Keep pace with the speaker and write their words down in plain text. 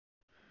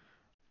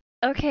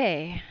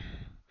Okay,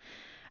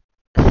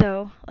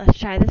 so let's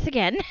try this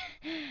again.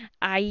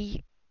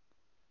 I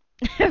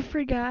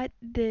forgot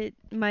that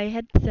my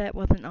headset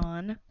wasn't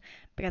on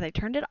because I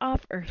turned it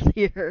off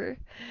earlier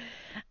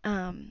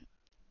um,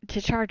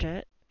 to charge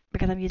it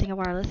because I'm using a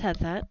wireless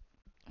headset.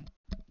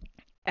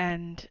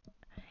 And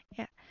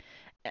yeah,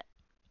 uh,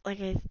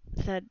 like I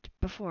said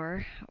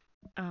before,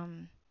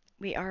 um,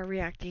 we are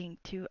reacting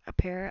to a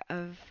pair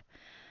of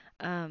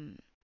um,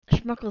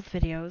 Schmuckles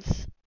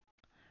videos.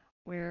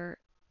 We're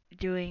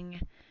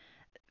doing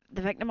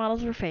the Vecna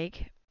models were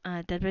fake,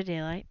 Dead by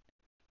Daylight.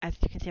 As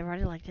you can see, I've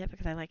already liked it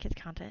because I like his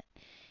content.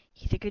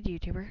 He's a good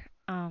YouTuber.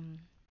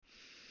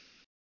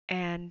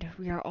 And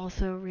we are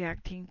also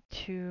reacting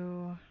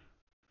to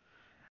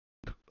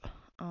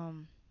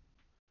um,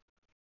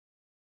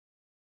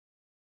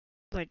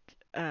 like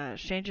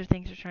Stranger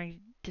Things returning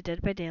to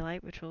Dead by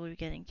Daylight, which we'll be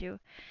getting to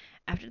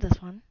after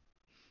this one.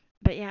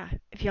 But yeah,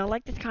 if y'all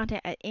like this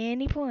content at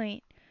any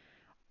point,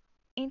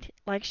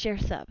 like, share,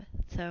 sub.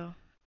 So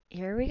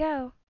here we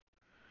go.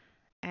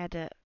 I had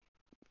to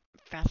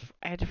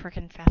I had to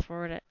freaking fast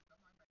forward it.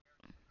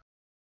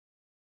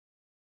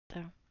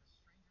 So,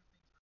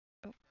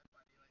 oh,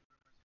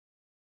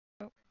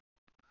 oh.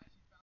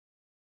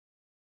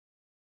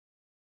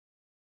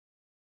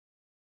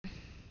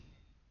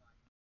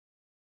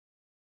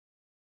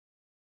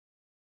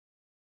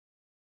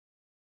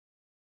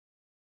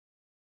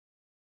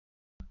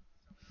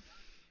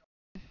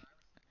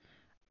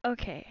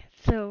 Okay,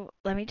 so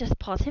let me just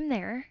pause him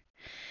there.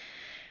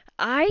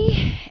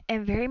 I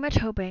am very much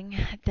hoping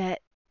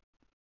that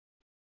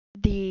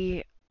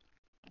the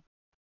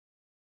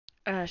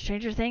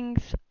Stranger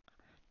Things,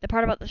 the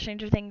part about the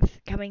Stranger Things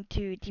coming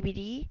to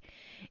DVD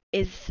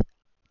is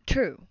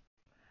true.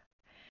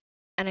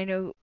 And I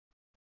know,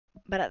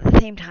 but at the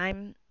same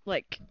time,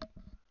 like,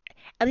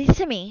 at least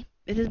to me,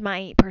 this is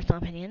my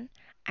personal opinion.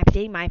 I'm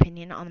stating my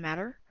opinion on the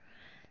matter.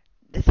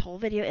 This whole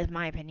video is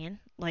my opinion.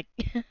 Like,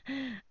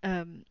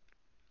 um,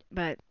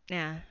 but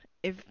yeah,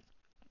 if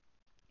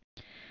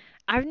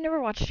I've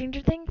never watched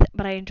Stranger Things,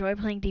 but I enjoy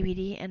playing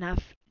DVD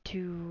enough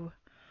to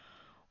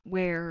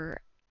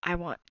where I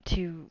want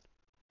to,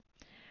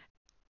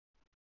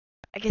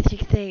 I guess you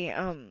could say,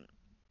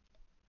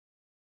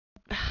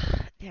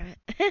 damn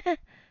it.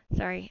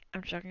 Sorry,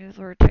 I'm struggling with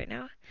words right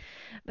now.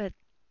 But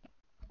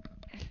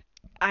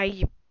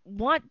I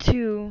want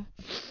to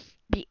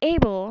be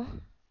able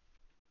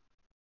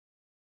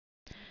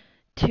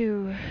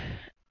to,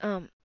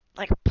 um,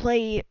 like,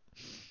 play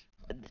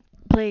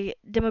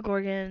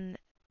Demogorgon,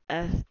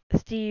 uh,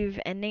 Steve,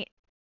 and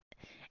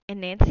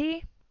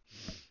Nancy.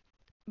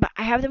 But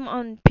I have them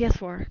on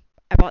PS4.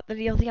 I bought the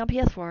DLC on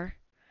PS4.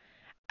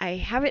 I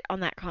have it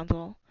on that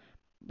console,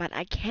 but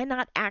I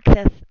cannot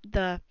access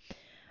the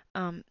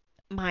um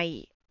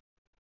my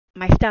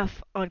my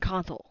stuff on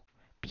console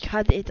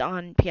because it's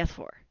on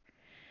PS4.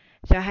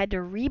 So I had to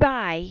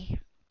rebuy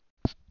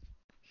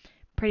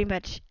pretty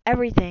much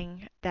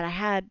everything that I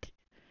had,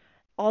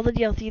 all the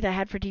DLCs I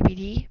had for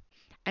DVD.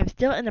 I'm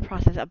still in the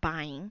process of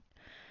buying.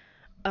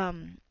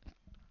 Um,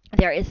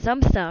 there is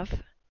some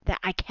stuff that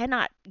I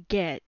cannot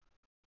get.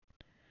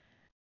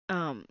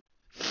 Um,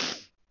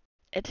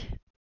 it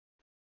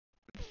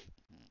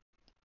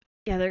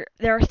yeah,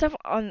 there are stuff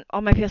on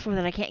my PS4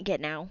 that I can't get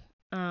now.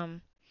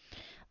 Um,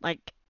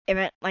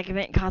 like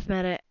event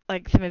cosmetic,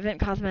 like some event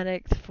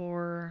cosmetics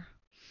for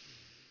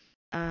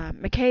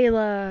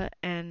Michaela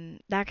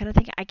and that kind of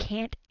thing. I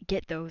can't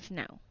get those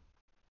now,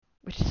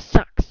 which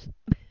sucks.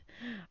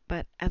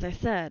 But as I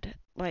said,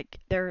 like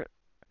they're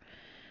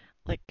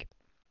like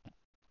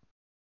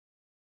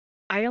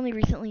I only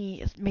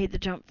recently made the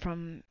jump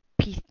from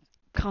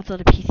console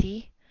to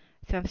PC,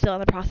 so I'm still in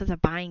the process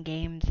of buying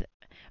games,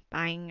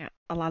 buying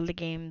a lot of the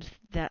games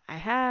that I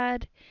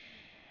had,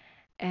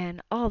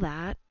 and all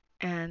that.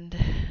 And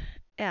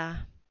yeah,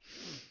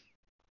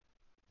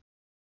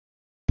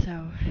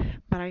 so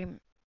but I'm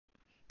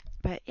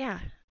but yeah.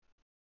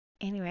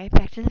 Anyway,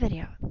 back to the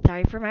video.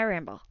 Sorry for my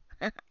ramble.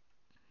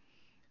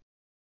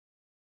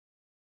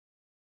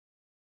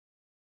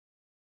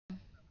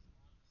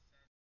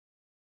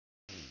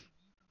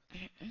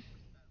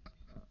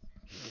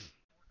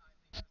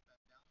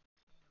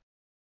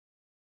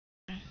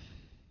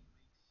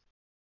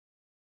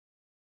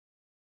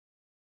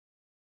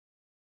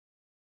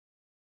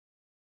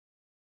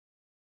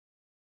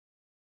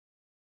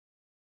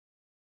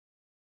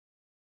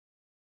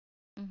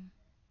 Mm.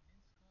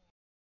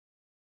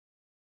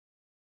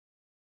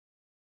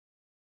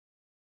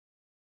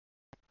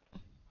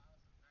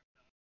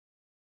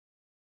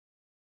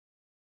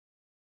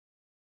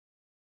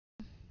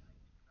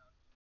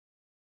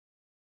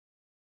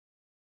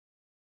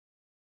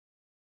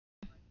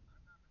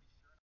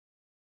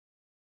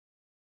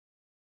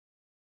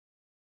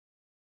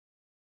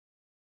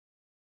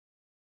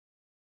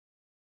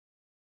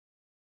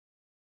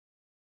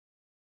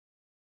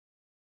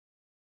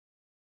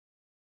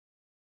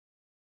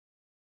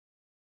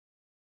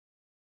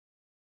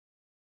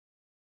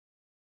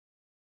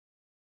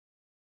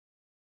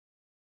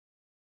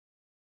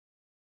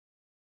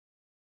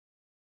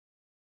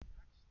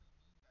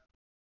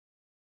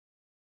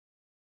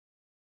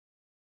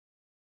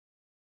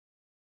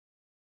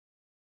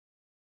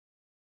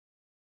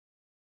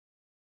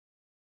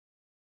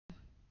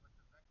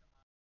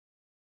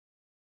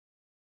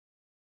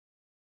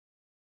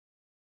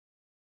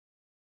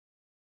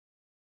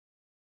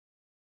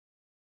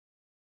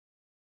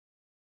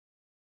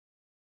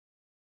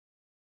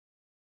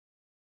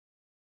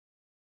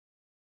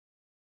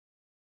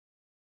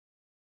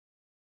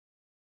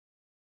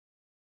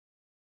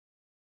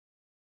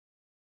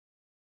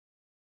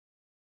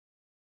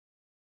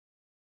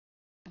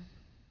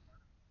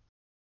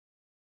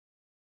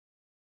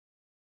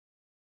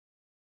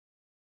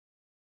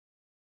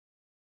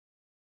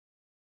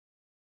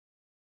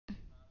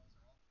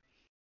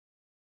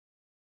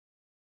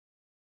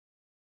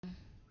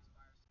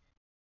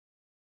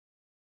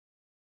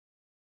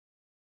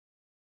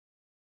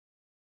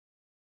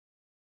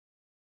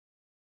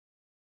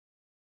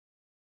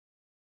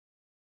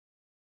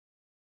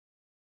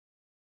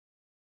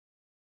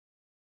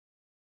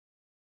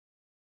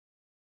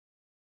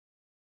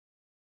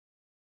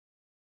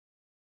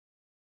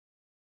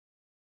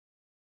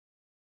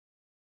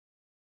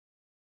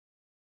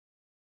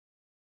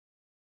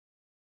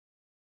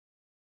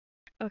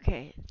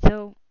 Okay,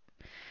 so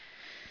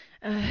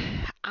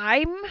uh,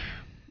 I'm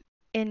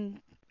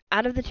in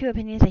out of the two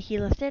opinions that he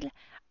listed,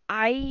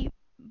 I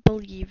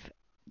believe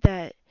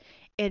that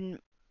in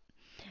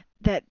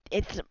that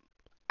it's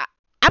I,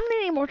 I'm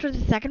leaning more towards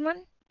the second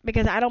one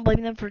because I don't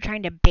blame them for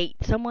trying to bait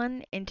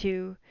someone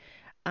into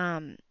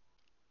um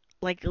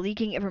like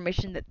leaking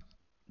information that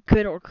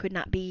could or could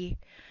not be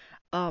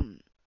um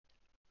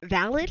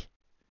valid.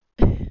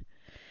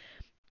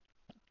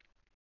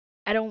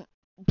 I don't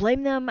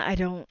blame them.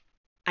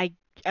 I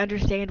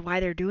understand why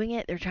they're doing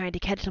it. They're trying to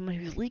catch someone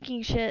who's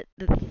leaking shit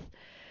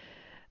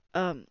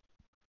um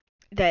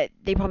that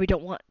they probably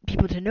don't want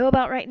people to know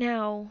about right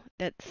now.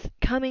 That's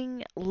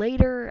coming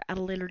later at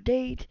a later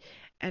date,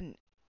 and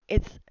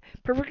it's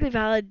perfectly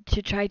valid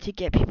to try to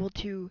get people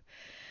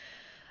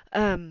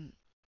um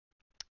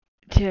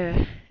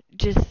to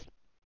just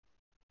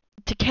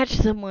to catch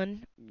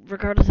someone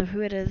regardless of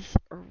who it is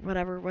or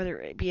whatever, whether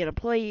it be an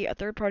employee, a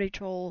third party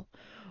troll,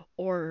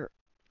 or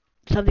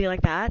something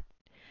like that,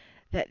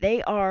 that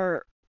they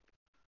are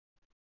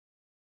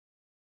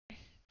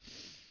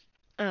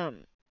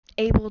um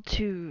able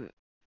to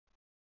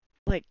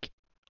like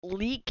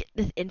leak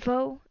this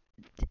info.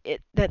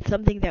 That's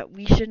something that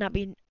we should not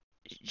be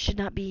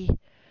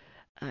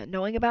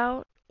knowing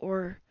about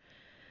or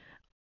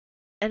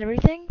and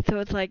everything. So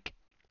it's like,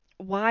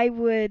 why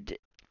would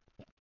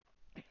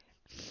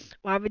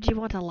why would you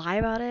want to lie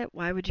about it?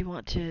 Why would you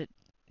want to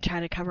try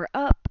to cover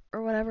up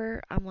or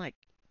whatever? I'm like,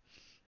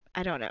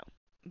 I don't know.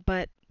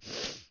 But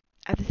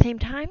at the same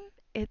time,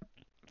 it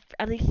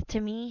at least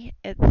to me,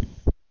 it's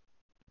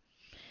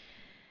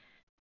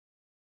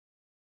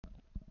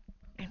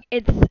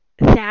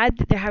sad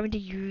that they're having to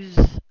use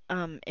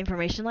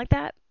information like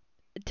that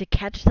to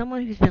catch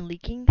someone who's been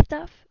leaking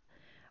stuff.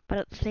 But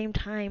at the same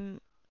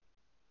time,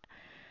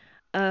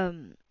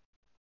 um,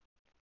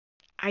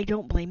 I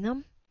don't blame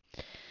them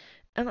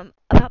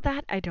about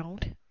that. I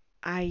don't.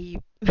 I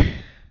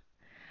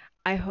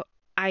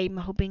I'm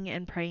hoping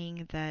and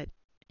praying that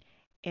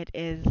it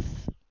is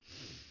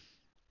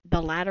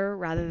the latter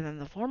rather than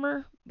the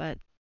former. But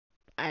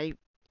I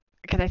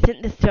because I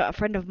sent this to a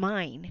friend of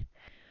mine,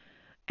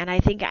 and I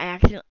think I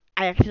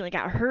accidentally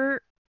got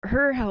her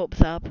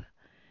hopes up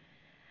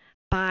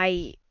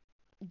by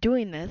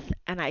doing this,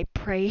 and I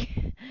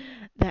pray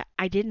that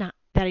I did not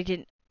that I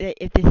didn't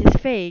that if this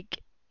is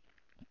fake,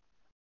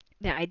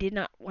 that I did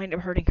not wind up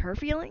hurting her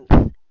feelings.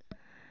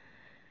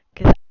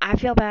 Because I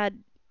feel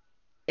bad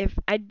if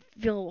I'd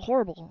feel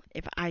horrible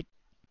if I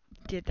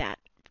did that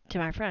to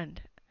my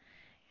friend.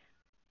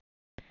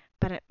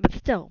 But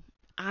still,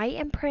 I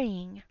am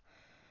praying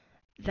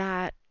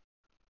that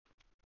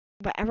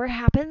whatever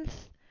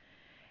happens,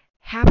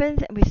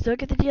 and we still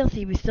get the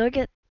DLC. We still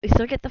get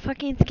the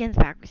fucking skins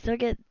back. We still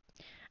get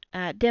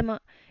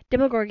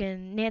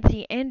Demogorgon,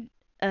 Nancy, and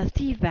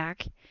Steve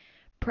back.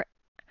 Pr-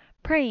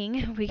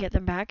 Praying we get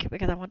them back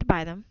because I want to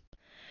buy them.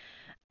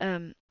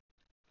 Um,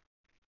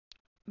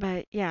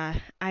 but yeah,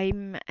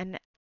 I'm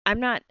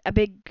not a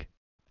big.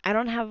 I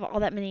don't have all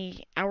that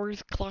many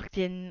hours clocked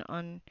in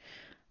on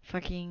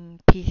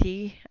fucking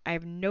PC. I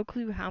have no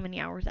clue how many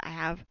hours I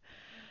have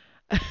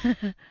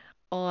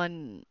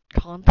on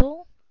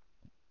console,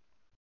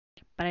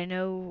 but I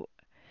know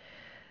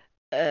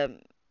um,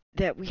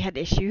 that we had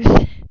issues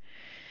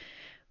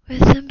with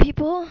some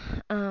people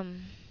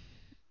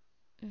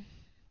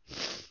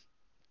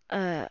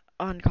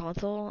on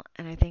console,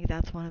 and I think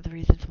that's one of the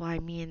reasons why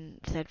me and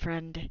said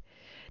friend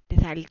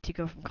decided to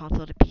go from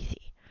console to PC.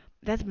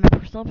 That's my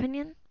personal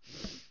opinion,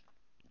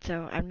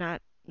 so I'm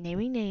not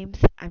naming names.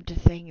 I'm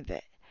just saying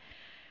that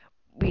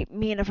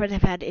me and a friend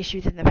have had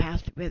issues in the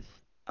past with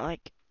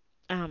like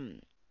um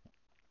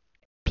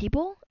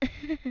people.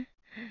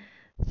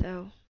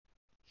 So,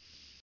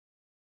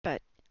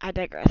 but I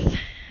digress.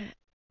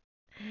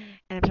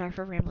 And I'm sorry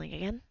for rambling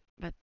again,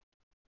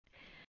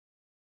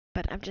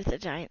 but I'm just a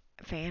giant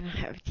fan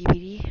of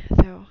DVD.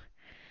 So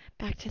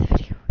back to the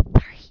video.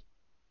 Sorry.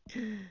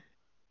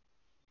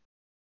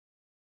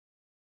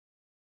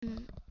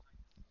 Mm,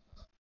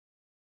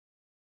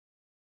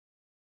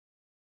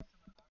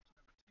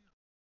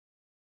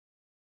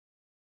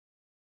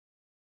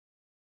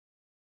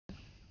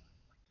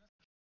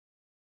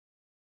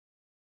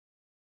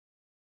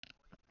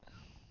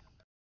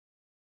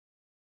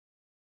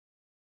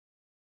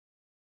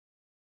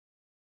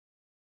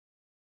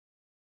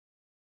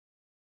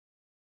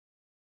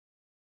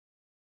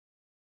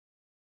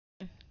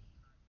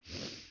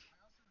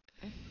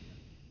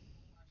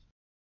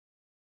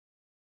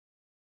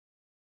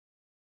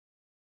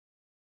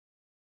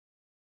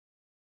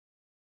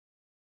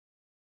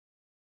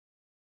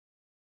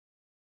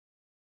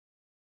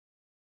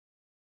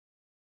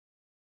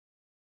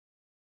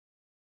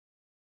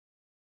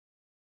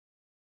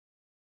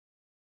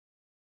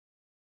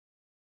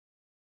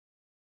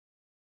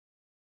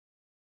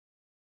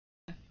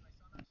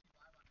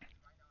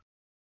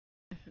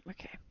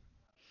 okay.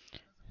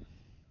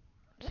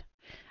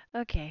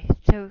 Okay.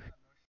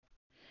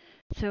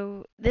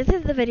 So this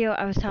is the video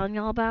I was telling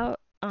y'all about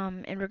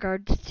in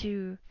regards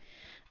to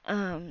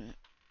um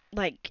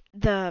like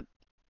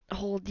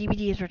whole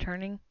DVD is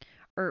returning,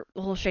 or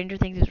the whole Stranger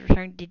Things is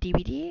returning to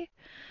DVD.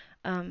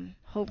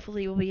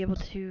 Hopefully we'll be able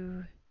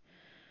to.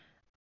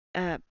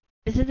 Uh,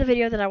 this is the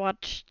video that I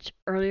watched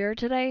earlier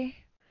today.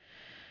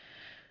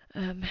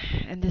 Um,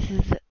 and this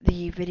is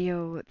the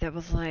video that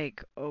was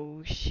like,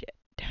 oh shit.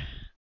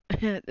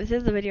 This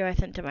is the video I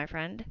sent to my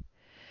friend.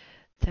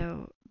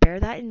 So bear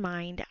that in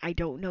mind. I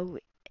don't know.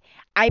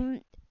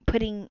 I'm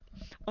putting.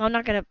 Well, I'm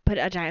not gonna put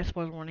a giant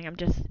spoiler warning. I'm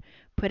just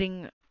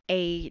putting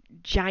a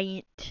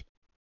giant.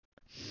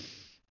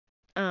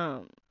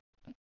 Um.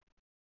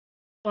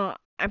 Well,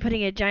 I'm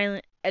putting a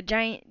giant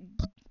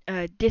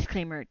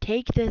disclaimer.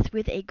 Take this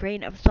with a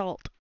grain of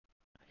salt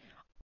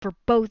for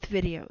both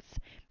videos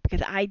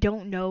because I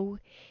don't know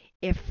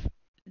if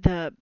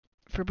the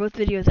for both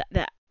videos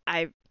that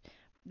I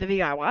the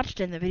video I watched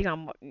and the video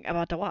I'm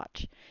about to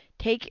watch.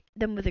 Take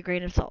them with a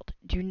grain of salt.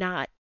 Do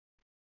not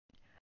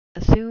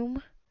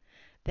assume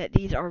that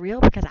these are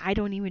real because I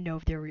don't even know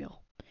if they're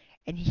real.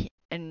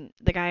 And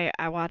the guy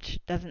I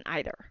watched doesn't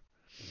either.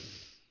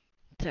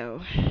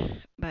 So,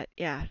 but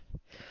yeah,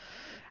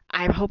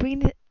 I'm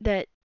hoping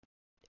that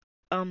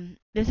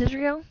this is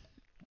real,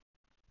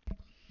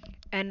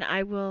 and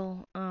I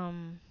will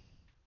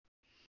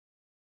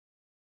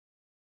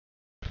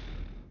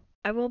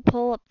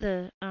pull up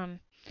the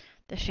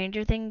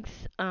Stranger Things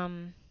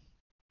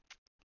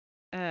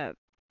uh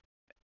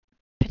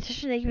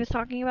petition that he was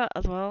talking about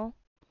as well.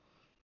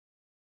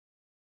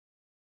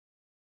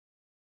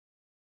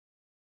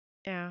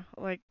 Yeah,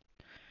 like,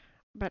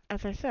 but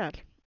as I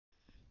said,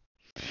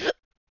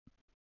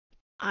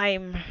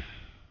 I'm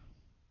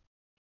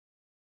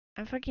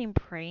I'm fucking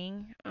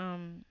praying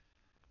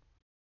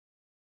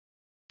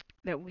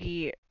that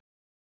we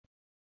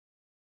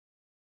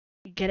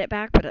get it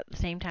back, but at the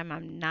same time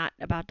I'm not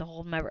about to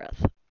hold my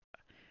breath.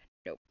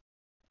 Nope,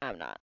 I'm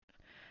not.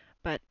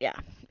 But yeah.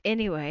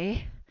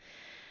 Anyway,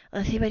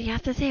 let's see what he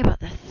has to say about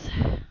this.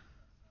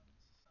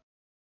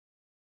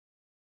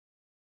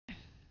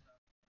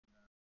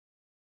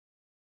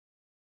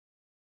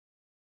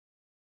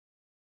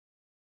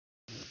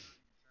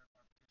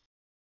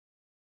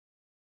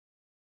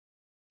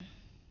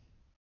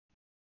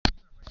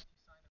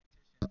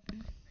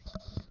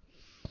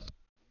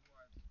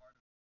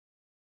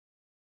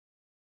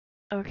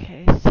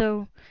 Okay,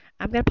 so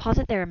I'm gonna pause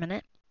it there a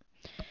minute.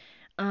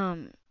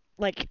 Um,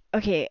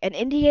 okay, an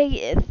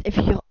NDA is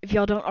if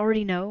y'all don't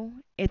already know,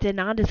 it's a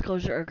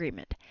non-disclosure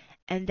agreement,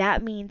 and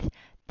that means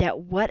that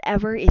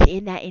whatever is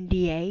in that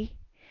NDA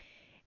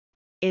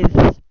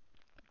is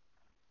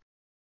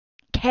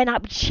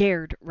cannot be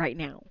shared right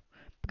now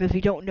because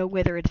we don't know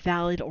whether it's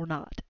valid or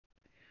not.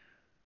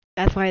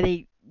 That's why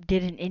they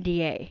did an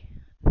NDA.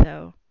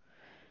 So,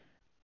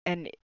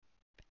 and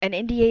an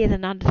NDA is a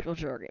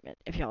non-disclosure agreement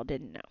if y'all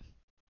didn't know.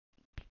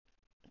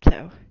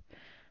 So,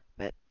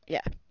 but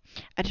yeah,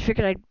 I just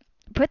figured I'd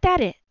put that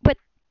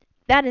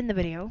in the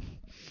video,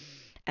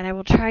 and I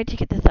will try to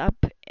get this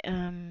up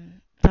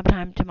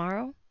sometime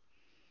tomorrow.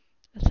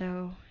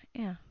 So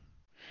yeah,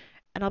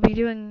 and I'll be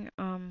doing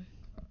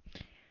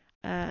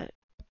uh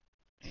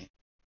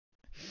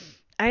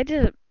I had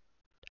to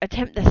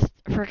attempt this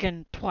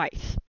freaking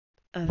twice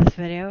this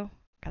video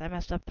because I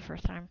messed up the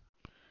first time.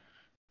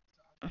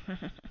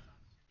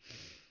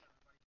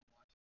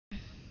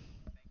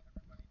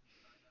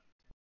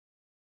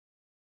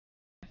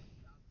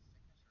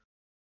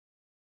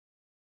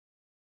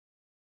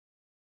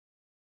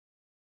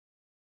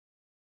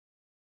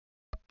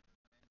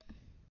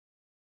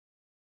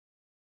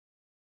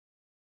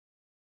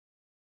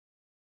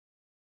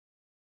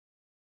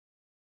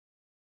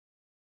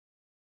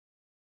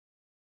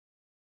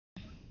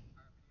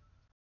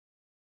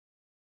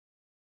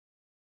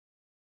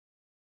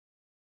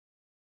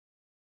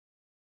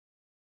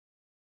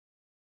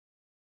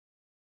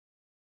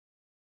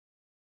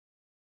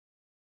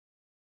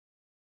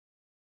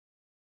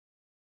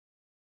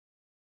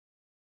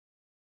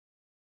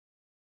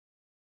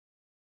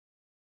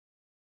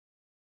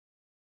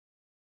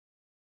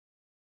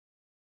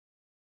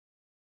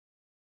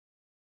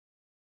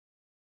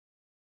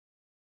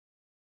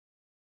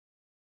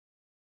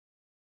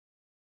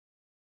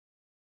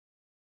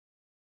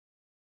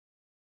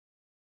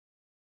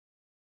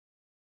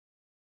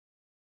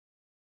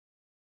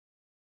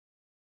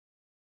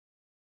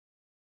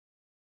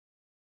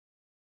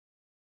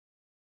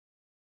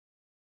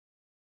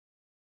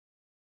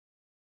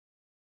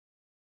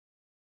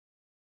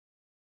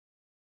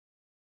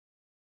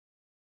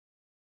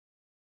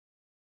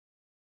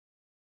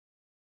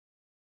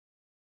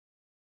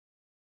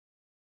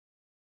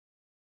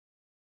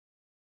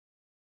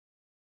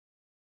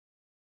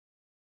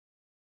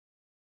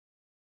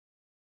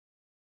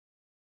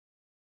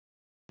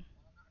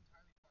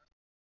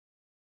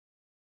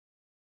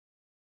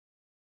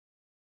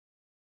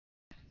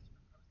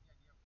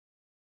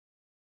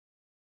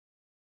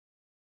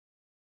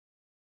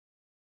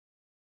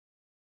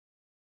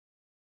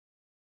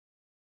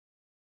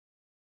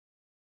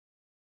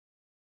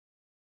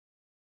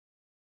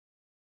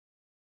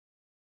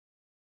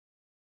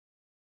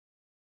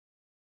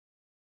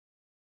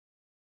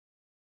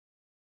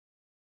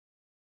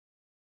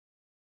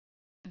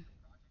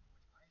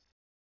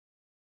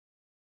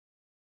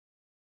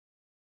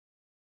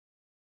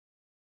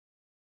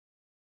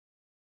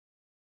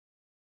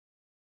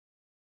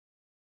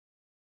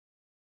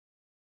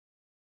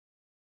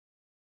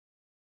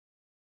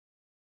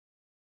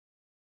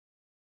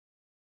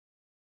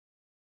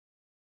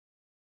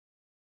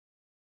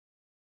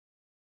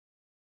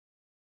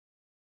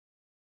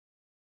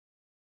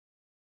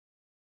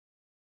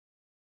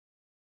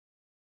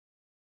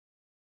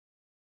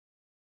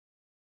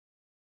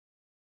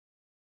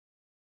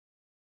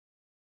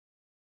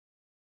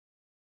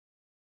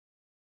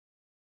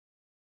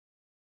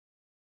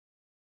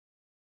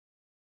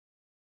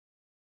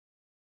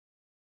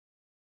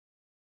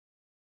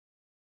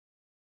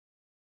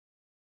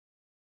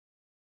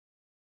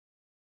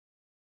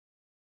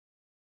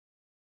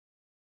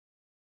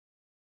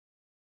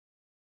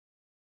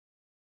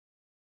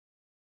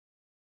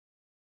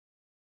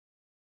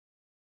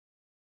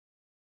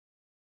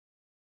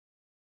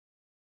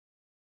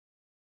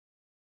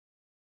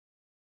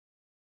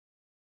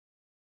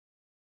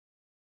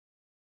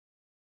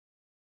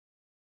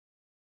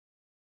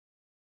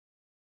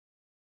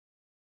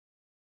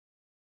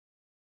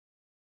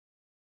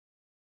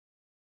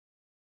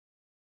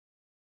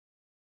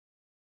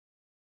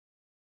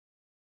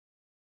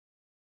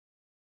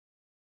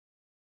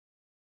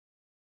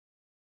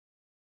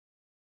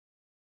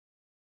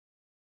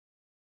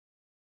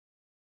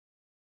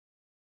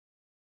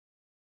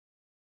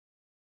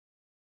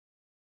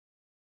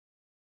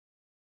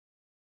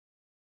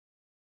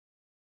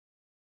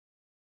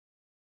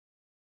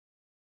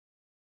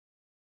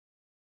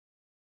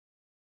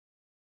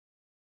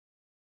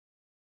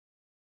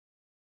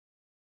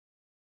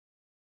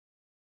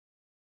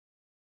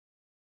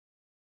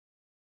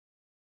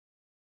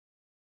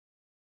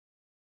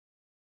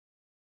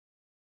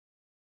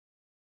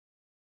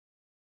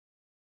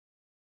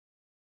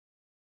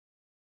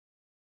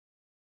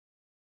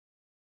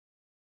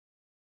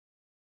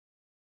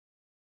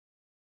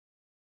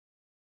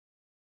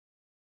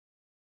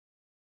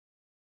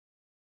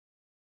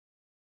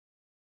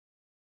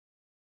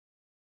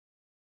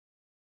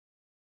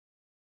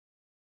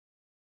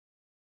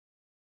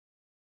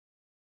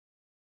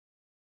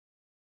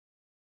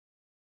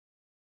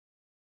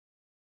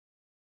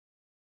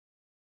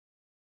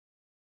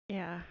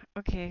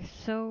 Okay,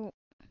 so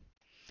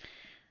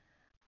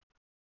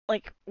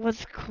like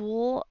what's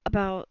cool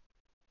about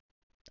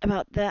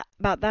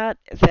that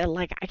is that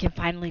like I can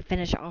finally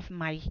finish off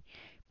my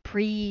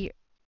pre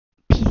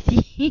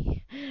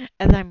PC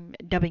as I'm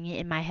dubbing it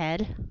in my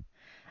head.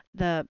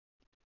 The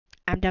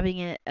I'm dubbing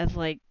it as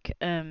like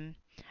um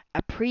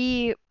a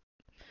pre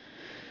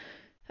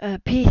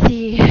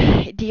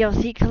PC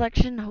DLC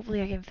collection.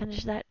 Hopefully I can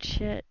finish that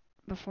shit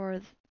before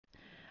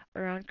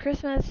around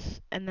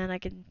Christmas, and then I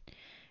can,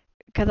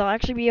 because I'll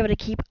actually be able to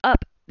keep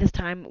up this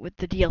time with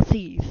the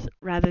DLCs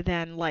rather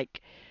than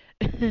like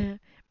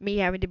me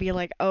having to be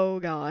like, oh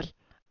god,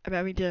 I'm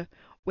having to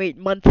wait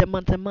months and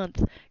months and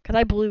months because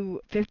I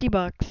blew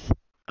 $50.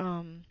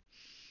 Um,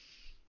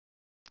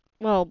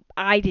 well,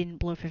 I didn't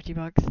blow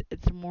 $50.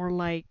 It's more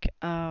like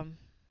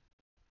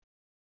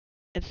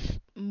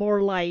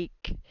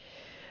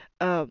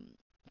um,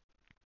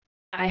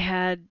 I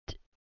had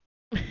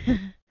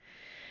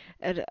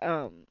had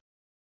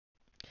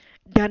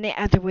done it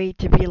as a way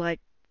to be like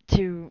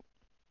to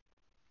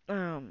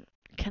um,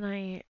 can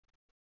I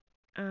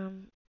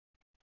um,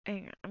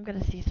 hang on, I'm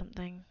gonna see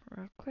something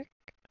real quick.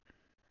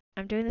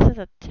 I'm doing this as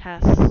a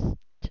test.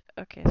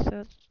 Okay,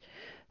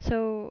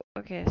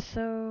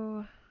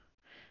 so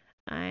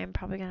I'm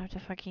probably gonna have to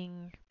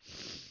fucking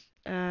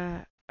uh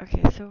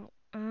okay, so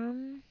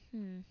I'm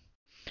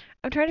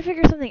trying to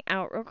figure something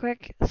out real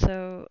quick.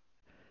 So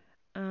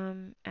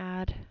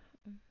add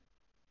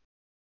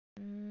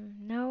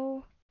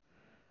no.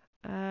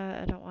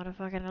 I don't want a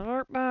fucking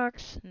alert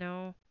box.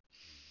 No.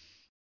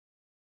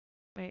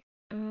 Wait.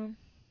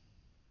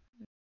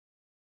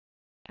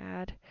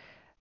 Add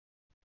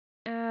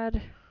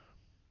add.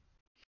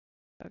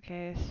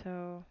 Okay,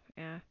 so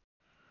yeah.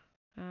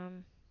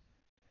 Um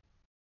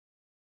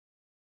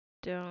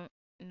don't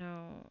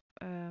know.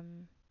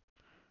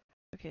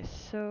 Okay,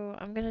 so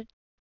I'm gonna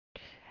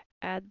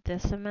add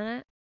this a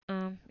minute.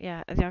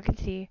 Yeah, as y'all can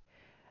see,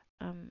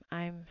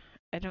 I'm.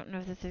 I don't know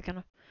if this is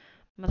gonna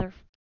mother.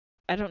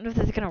 I don't know if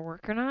this is gonna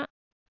work or not.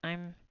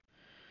 I'm.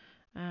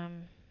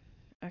 Um.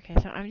 Okay,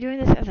 so I'm doing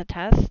this as a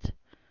test.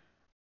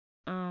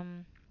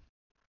 Um.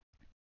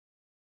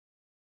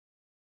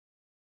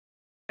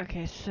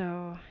 Okay,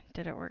 so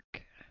did it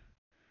work?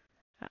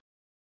 Uh,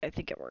 I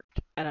think it worked.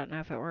 I don't know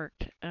if it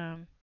worked.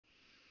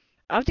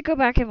 I'll have to go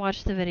back and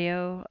watch the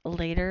video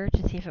later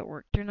to see if it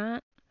worked or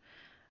not.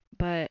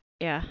 But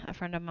yeah, a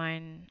friend of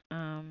mine.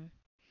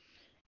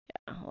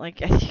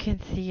 Like as you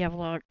can see,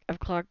 I've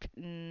clocked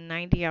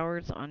 90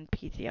 hours on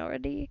PC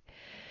already.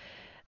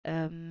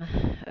 Um,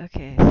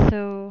 okay,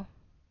 so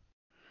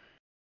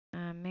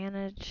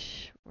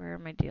manage. Where are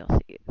my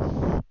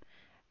DLCs?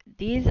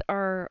 These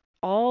are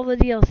all the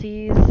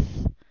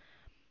DLCs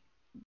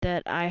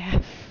that I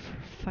have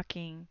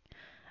fucking.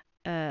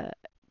 Uh,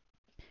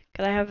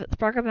 cause I have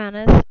Spark of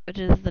Madness, which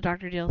is the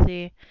Doctor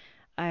DLC.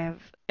 I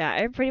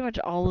have pretty much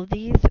all of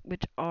these,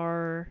 which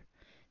are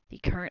the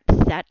current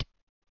set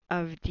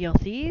of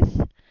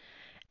DLCs.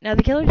 Now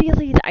the killer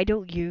DLCs I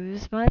don't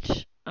use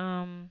much.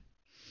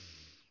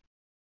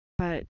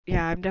 But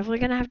yeah, I'm definitely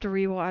gonna have to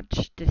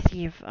rewatch to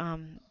see if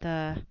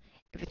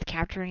it's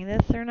capturing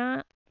this or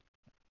not,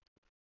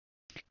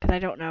 because I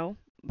don't know.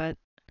 But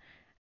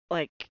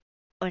like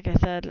like I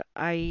said,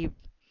 I'm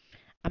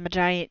a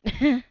giant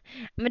I'm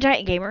a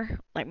giant gamer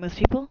like most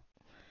people.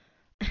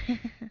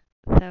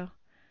 So,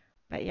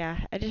 but yeah,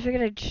 I just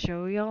figured I'd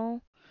show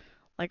y'all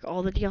like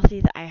all the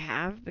DLCs I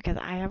have because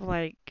I have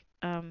like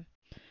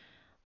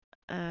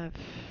uh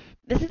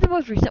this is the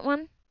most recent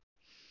one.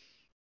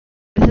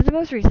 This is the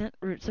most recent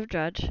Roots of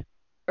Judge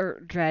or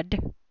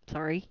Dread.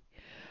 Sorry,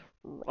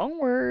 wrong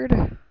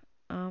word.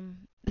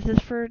 This is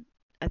for,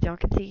 as y'all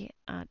can see,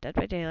 Dead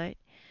by Daylight,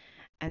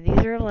 and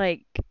these are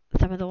like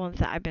some of the ones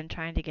that I've been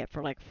trying to get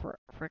for like for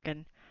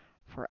frickin'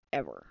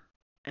 forever.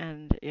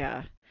 And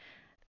yeah,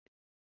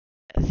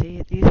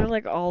 see, these are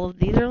like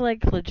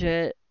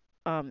legit,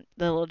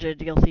 the legit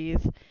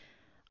DLCs.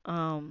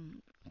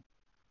 Um,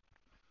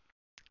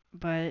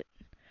 but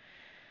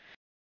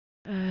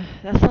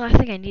that's the last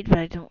thing I need, but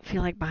I don't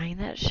feel like buying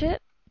that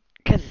shit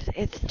because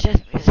it's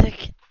just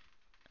music.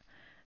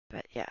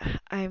 But yeah,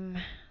 I'm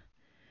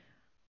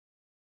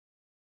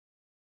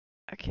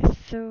okay.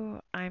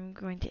 So I'm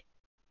going to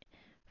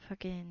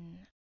fucking.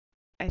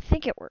 I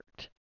think it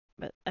worked,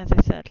 but as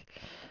I said,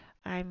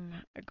 I'm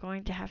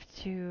going to have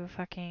to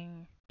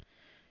fucking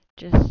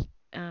just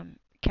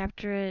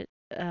capture it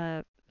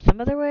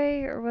some other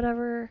way or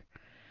whatever,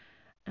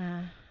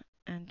 uh,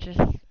 and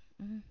just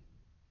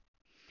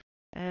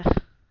uh,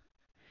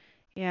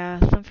 yeah.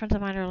 Some friends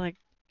of mine are like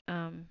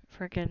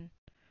freaking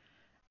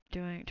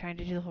trying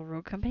to do the whole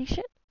road company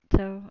shit.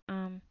 So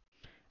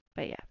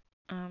but yeah,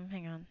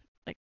 hang on,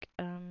 like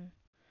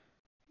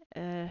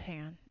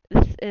hang on.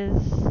 This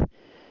is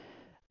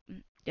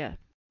yeah.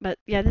 But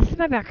yeah, this is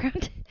my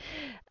background.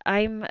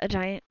 I'm a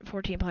giant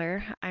 14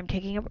 player. I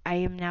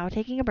am now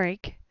taking a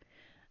break.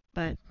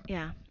 But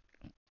yeah.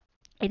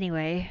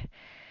 Anyway,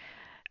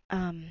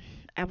 um,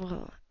 I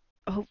will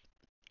hope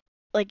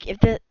like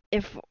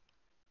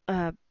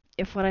uh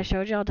if what I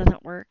showed y'all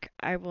doesn't work,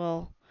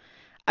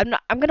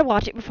 I'm gonna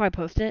watch it before I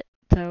post it.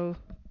 So,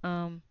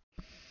 um,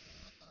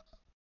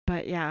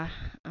 but yeah,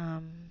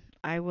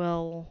 I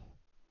will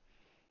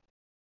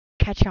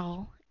catch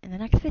y'all in the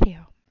next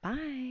video.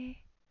 Bye.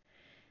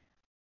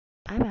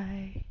 Bye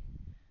bye.